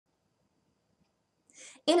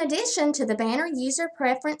In addition to the banner user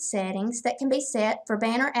preference settings that can be set for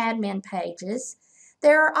banner admin pages,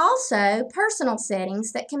 there are also personal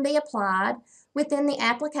settings that can be applied within the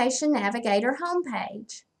Application Navigator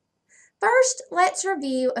homepage. First, let's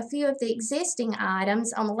review a few of the existing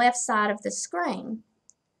items on the left side of the screen.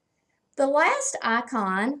 The last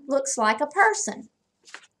icon looks like a person.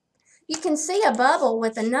 You can see a bubble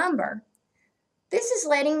with a number. This is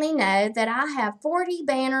letting me know that I have 40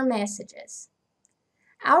 banner messages.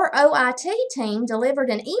 Our OIT team delivered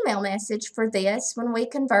an email message for this when we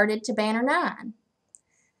converted to Banner 9.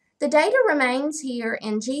 The data remains here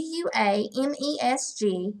in GUA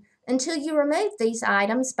MESG until you remove these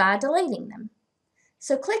items by deleting them.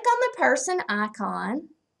 So click on the person icon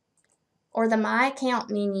or the My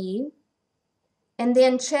Account menu and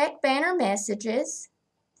then check Banner Messages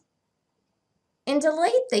and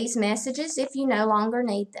delete these messages if you no longer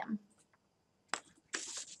need them.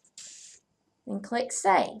 Then click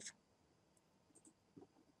Save.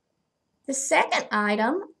 The second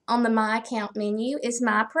item on the My Account menu is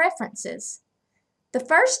My Preferences. The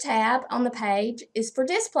first tab on the page is for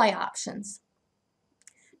display options.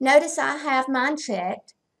 Notice I have mine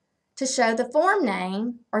checked to show the form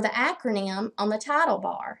name or the acronym on the title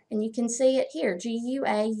bar, and you can see it here,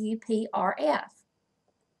 GUAUPRF.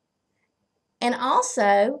 And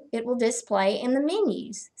also, it will display in the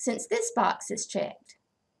menus since this box is checked.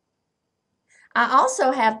 I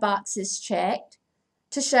also have boxes checked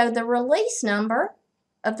to show the release number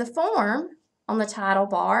of the form on the title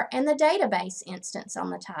bar and the database instance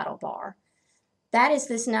on the title bar. That is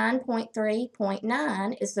this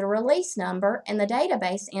 9.3.9 is the release number and the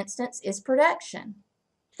database instance is production.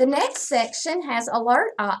 The next section has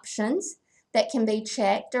alert options that can be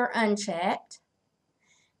checked or unchecked.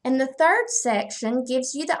 And the third section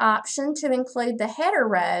gives you the option to include the header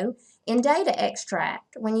row in data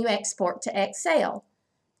extract when you export to Excel.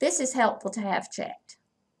 This is helpful to have checked.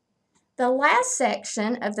 The last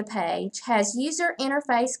section of the page has user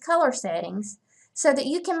interface color settings so that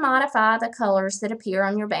you can modify the colors that appear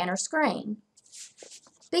on your banner screen.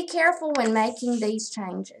 Be careful when making these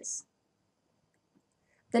changes.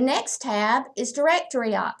 The next tab is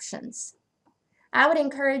directory options. I would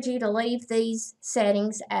encourage you to leave these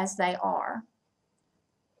settings as they are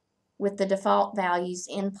with the default values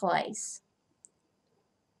in place.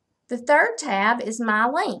 The third tab is My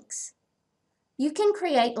Links. You can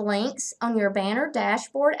create links on your Banner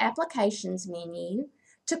Dashboard Applications menu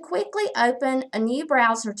to quickly open a new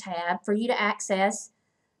browser tab for you to access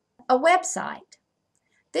a website.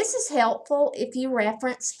 This is helpful if you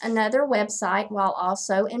reference another website while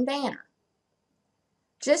also in Banner.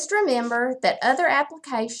 Just remember that other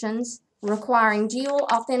applications requiring dual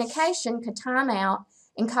authentication could time out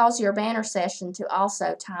and cause your Banner session to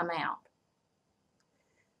also time out.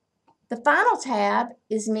 The final tab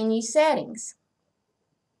is Menu Settings.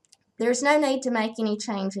 There's no need to make any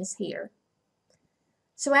changes here.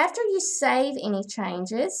 So after you save any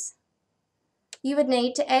changes, you would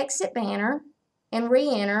need to exit Banner and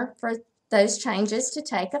re-enter for those changes to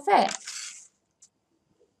take effect.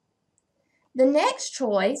 The next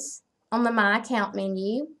choice on the My Account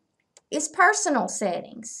menu is Personal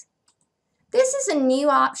Settings. This is a new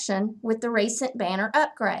option with the recent Banner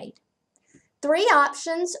upgrade. 3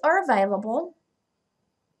 options are available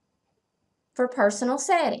for personal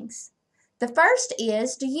settings. The first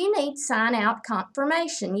is, do you need sign out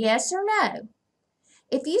confirmation, yes or no?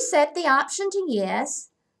 If you set the option to yes,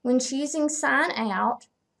 when choosing sign out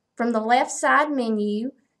from the left side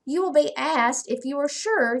menu, you will be asked if you are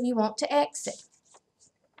sure you want to exit.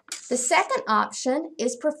 The second option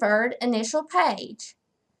is preferred initial page.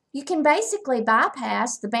 You can basically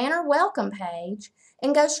bypass the Banner welcome page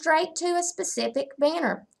and go straight to a specific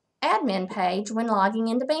Banner admin page when logging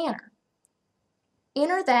into Banner.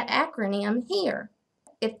 Enter that acronym here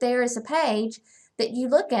if there is a page that you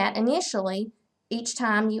look at initially each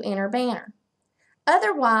time you enter Banner.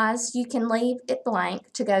 Otherwise, you can leave it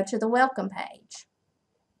blank to go to the welcome page.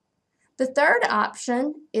 The third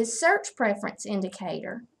option is Search Preference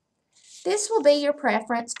Indicator. This will be your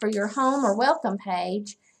preference for your home or welcome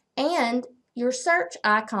page and your search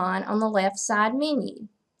icon on the left side menu.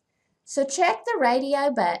 So check the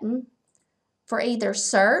radio button for either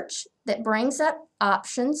search that brings up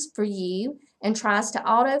options for you and tries to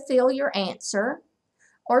autofill your answer,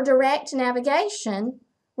 or direct navigation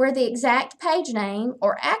where the exact page name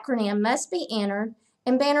or acronym must be entered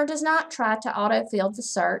and Banner does not try to autofill the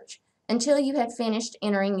search until you have finished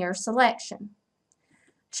entering your selection.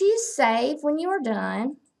 Choose Save when you are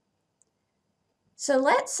done. So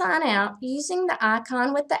let's sign out using the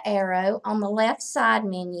icon with the arrow on the left side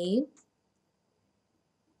menu.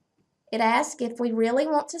 It asks if we really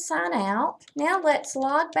want to sign out. Now let's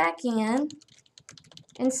log back in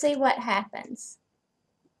and see what happens.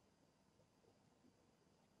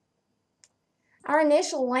 Our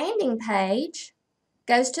initial landing page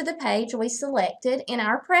goes to the page we selected in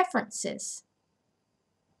our preferences.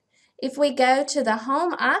 If we go to the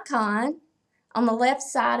home icon on the left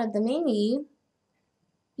side of the menu,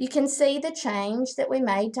 you can see the change that we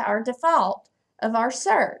made to our default of our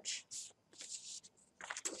search.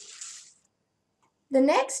 The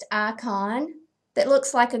next icon that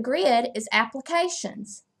looks like a grid is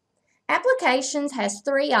Applications. Applications has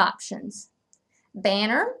three options: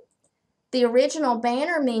 Banner, the original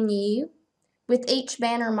banner menu with each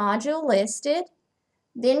banner module listed,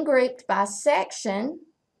 then grouped by section,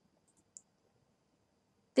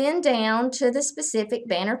 then down to the specific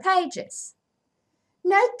banner pages.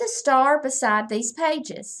 Note the star beside these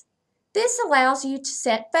pages. This allows you to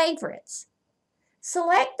set favorites.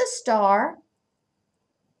 Select the star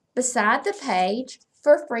beside the page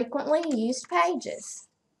for frequently used pages.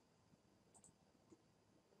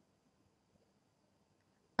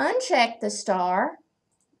 Uncheck the star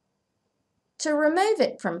to remove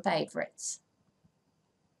it from favorites.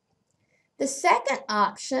 The second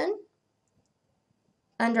option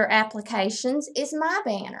under Applications is My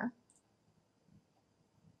Banner.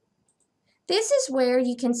 This is where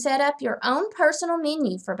you can set up your own personal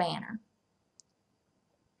menu for Banner.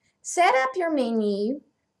 Set up your menu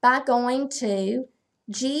by going to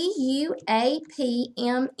GUAPMNU.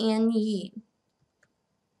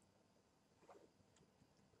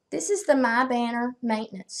 This is the My Banner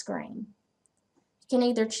maintenance screen. You can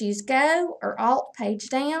either choose Go or Alt Page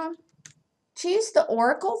Down. Choose the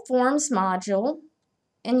Oracle Forms module,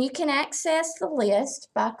 and you can access the list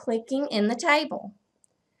by clicking in the table.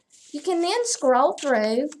 You can then scroll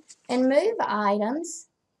through and move items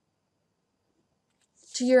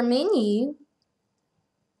to your menu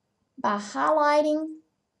by highlighting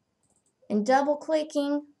and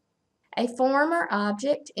double-clicking a form or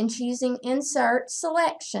object and choosing Insert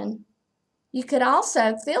Selection. You could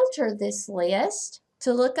also filter this list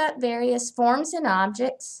to look up various forms and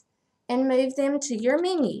objects and move them to your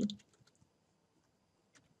menu.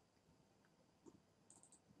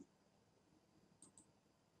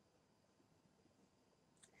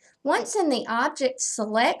 Once in the Object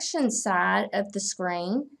Selection side of the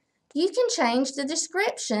screen, you can change the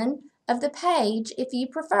description of the page if you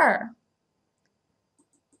prefer.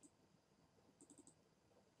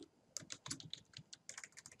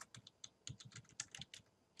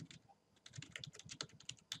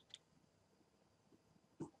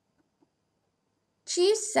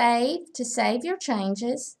 Choose Save to save your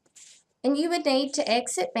changes, and you would need to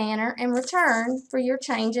exit Banner and return for your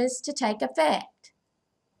changes to take effect.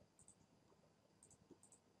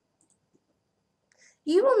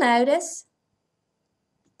 You will notice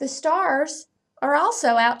the stars are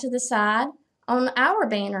also out to the side on our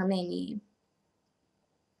banner menu.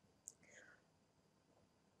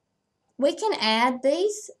 We can add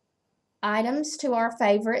these items to our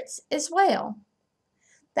favorites as well.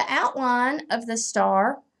 The outline of the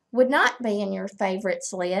star would not be in your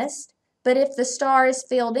favorites list, but if the star is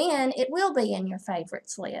filled in, it will be in your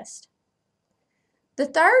favorites list. The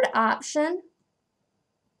third option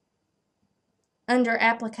under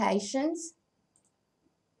Applications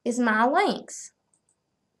is My Links.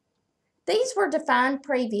 These were defined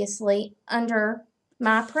previously under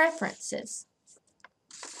My Preferences.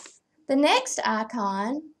 The next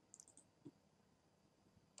icon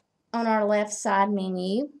on our left side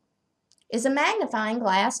menu is a magnifying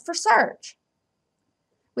glass for search,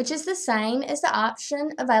 which is the same as the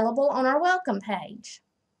option available on our welcome page.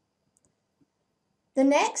 The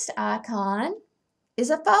next icon is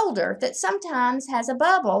a folder that sometimes has a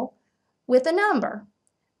bubble with a number.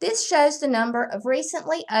 This shows the number of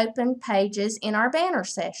recently opened pages in our banner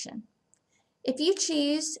session. If you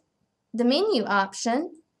choose the menu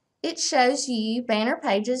option, it shows you banner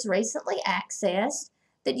pages recently accessed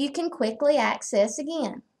that you can quickly access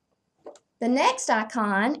again. The next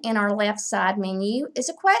icon in our left side menu is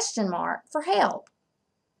a question mark for help.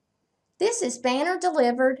 This is banner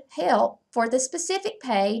delivered help for the specific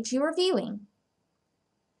page you are viewing.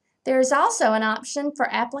 There is also an option for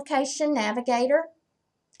Application Navigator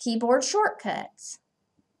keyboard shortcuts.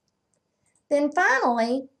 Then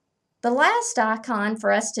finally, the last icon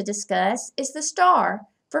for us to discuss is the star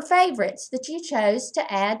for favorites that you chose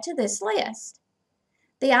to add to this list.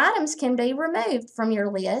 The items can be removed from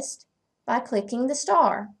your list by clicking the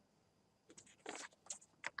star.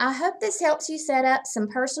 I hope this helps you set up some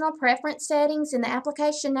personal preference settings in the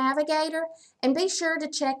Application Navigator, and be sure to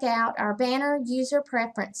check out our banner user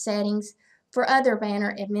preference settings for other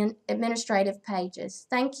banner administrative pages.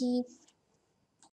 Thank you.